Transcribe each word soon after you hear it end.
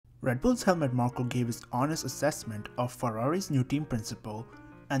Red Bull's Helmut Marko gave his honest assessment of Ferrari's new team principal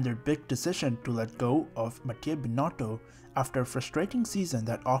and their big decision to let go of Mattia Binotto after a frustrating season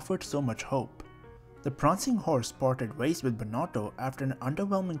that offered so much hope. The Prancing Horse parted ways with Binotto after an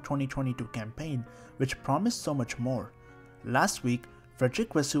underwhelming 2022 campaign which promised so much more. Last week,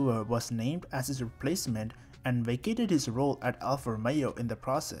 Frederic Vasseur was named as his replacement and vacated his role at Alfa Romeo in the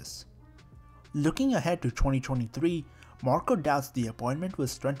process. Looking ahead to 2023, Marko doubts the appointment will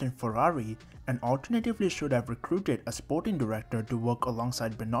strengthen Ferrari and alternatively should have recruited a sporting director to work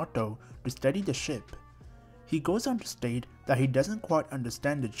alongside Binotto to steady the ship. He goes on to state that he doesn't quite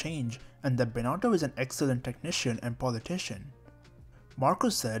understand the change and that Binotto is an excellent technician and politician. Marko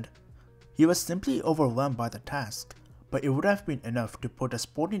said, "He was simply overwhelmed by the task, but it would have been enough to put a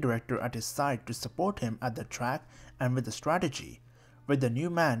sporting director at his side to support him at the track and with the strategy. With the new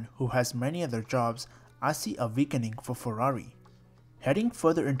man who has many other jobs, I see a weakening for Ferrari." Heading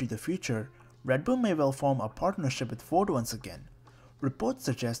further into the future, Red Bull may well form a partnership with Ford once again. Reports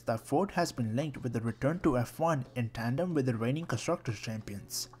suggest that Ford has been linked with the return to F1 in tandem with the reigning Constructors'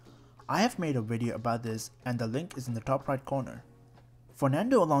 Champions. I have made a video about this and the link is in the top right corner.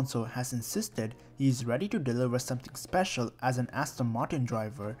 Fernando Alonso has insisted he is ready to deliver something special as an Aston Martin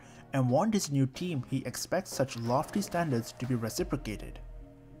driver and warned his new team he expects such lofty standards to be reciprocated.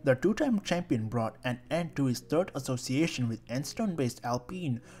 The two-time champion brought an end to his third association with Enstone-based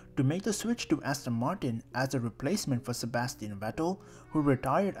Alpine to make the switch to Aston Martin as a replacement for Sebastian Vettel, who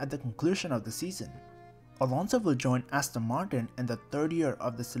retired at the conclusion of the season. Alonso will join Aston Martin in the third year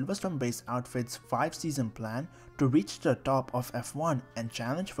of the Silverstone-based outfit's 5-season plan to reach the top of F1 and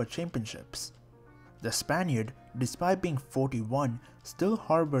challenge for championships. The Spaniard, despite being 41, still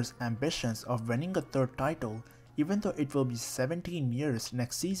harbors ambitions of winning a third title, even though it will be 17 years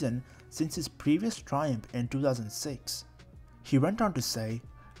next season since his previous triumph in 2006. He went on to say,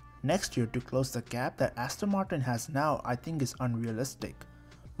 "Next year to close the gap that Aston Martin has now I think is unrealistic.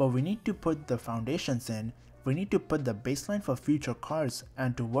 But we need to put the foundations in, we need to put the baseline for future cars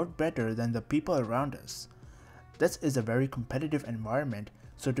and to work better than the people around us. This is a very competitive environment,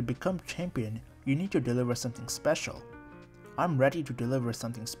 so to become champion, you need to deliver something special. I'm ready to deliver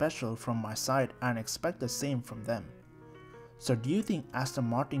something special from my side and expect the same from them." So do you think Aston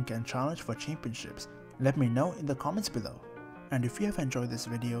Martin can challenge for championships? Let me know in the comments below. And if you have enjoyed this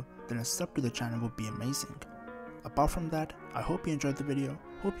video, then a sub to the channel would be amazing. Apart from that, I hope you enjoyed the video,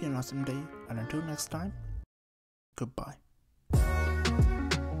 hope you have an awesome day, and until next time, goodbye.